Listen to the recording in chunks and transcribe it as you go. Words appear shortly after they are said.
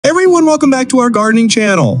welcome back to our gardening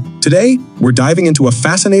channel. Today, we're diving into a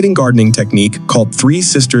fascinating gardening technique called Three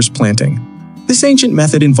Sisters Planting. This ancient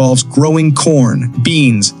method involves growing corn,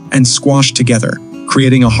 beans, and squash together,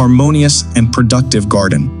 creating a harmonious and productive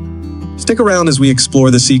garden. Stick around as we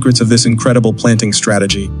explore the secrets of this incredible planting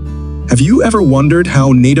strategy. Have you ever wondered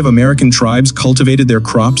how Native American tribes cultivated their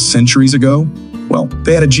crops centuries ago? Well,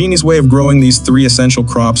 they had a genius way of growing these three essential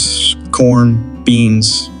crops: corn,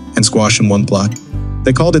 beans, and squash in one plot.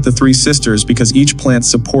 They called it the Three Sisters because each plant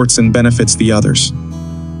supports and benefits the others.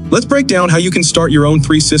 Let's break down how you can start your own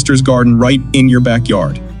Three Sisters garden right in your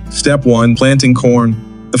backyard. Step 1. Planting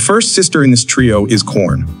corn. The first sister in this trio is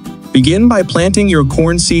corn. Begin by planting your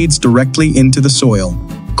corn seeds directly into the soil.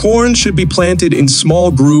 Corn should be planted in small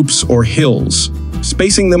groups or hills,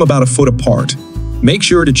 spacing them about a foot apart. Make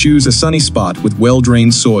sure to choose a sunny spot with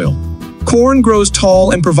well-drained soil. Corn grows tall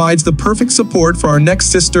and provides the perfect support for our next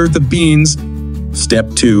sister, the beans. Step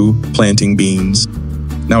 2. Planting beans.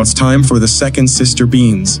 Now it's time for the second sister,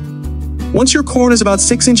 beans. Once your corn is about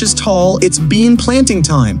 6 inches tall, it's bean planting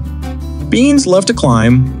time. Beans love to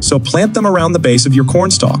climb, so plant them around the base of your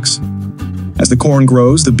corn stalks. As the corn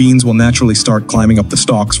grows, the beans will naturally start climbing up the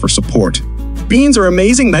stalks for support. Beans are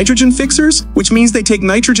amazing nitrogen fixers, which means they take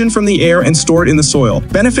nitrogen from the air and store it in the soil,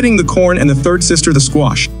 benefiting the corn and the third sister, the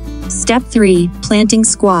squash. Step 3. Planting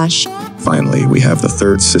squash. Finally, we have the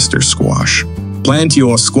third sister, squash. Plant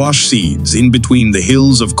your squash seeds in between the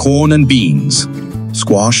hills of corn and beans.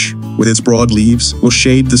 Squash, with its broad leaves, will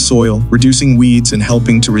shade the soil, reducing weeds and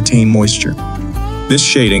helping to retain moisture. This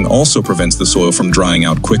shading also prevents the soil from drying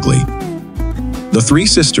out quickly. The three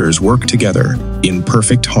sisters work together in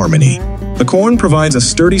perfect harmony. The corn provides a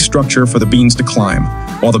sturdy structure for the beans to climb,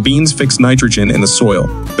 while the beans fix nitrogen in the soil,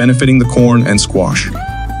 benefiting the corn and squash.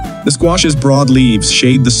 The squash's broad leaves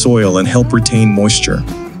shade the soil and help retain moisture.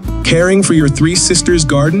 Caring for your Three Sisters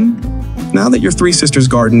garden? Now that your Three Sisters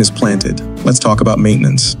garden is planted, let's talk about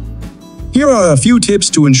maintenance. Here are a few tips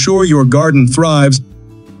to ensure your garden thrives.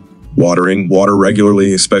 Water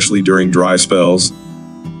regularly, especially during dry spells.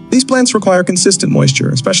 These plants require consistent moisture,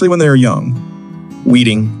 especially when they are young.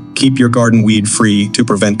 Weeding. Keep your garden weed-free to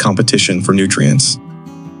prevent competition for nutrients.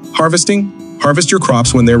 Harvesting. Harvest your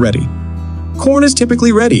crops when they're ready. Corn is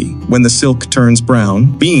typically ready when the silk turns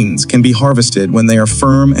brown. Beans can be harvested when they are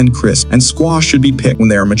firm and crisp, and squash should be picked when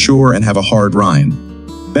they are mature and have a hard rind.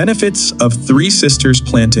 Benefits of Three Sisters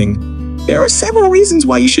planting. There are several reasons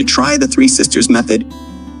why you should try the Three Sisters method.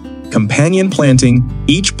 Companion planting.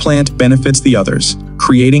 Each plant benefits the others,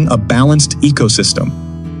 creating a balanced ecosystem.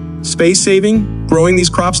 Space saving. Growing these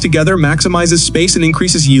crops together maximizes space and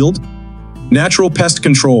increases yield. Natural pest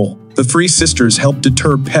control. The Three Sisters help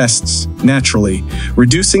deter pests naturally,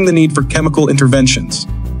 reducing the need for chemical interventions.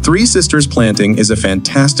 Three Sisters planting is a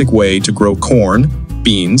fantastic way to grow corn,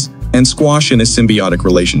 beans, and squash in a symbiotic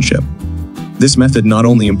relationship. This method not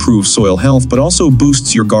only improves soil health, but also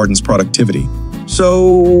boosts your garden's productivity. So,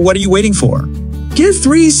 what are you waiting for? Give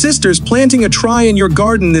Three Sisters planting a try in your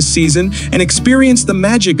garden this season and experience the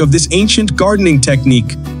magic of this ancient gardening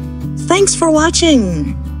technique. Thanks for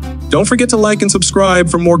watching. Don't forget to like and subscribe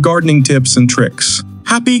for more gardening tips and tricks.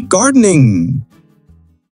 Happy gardening!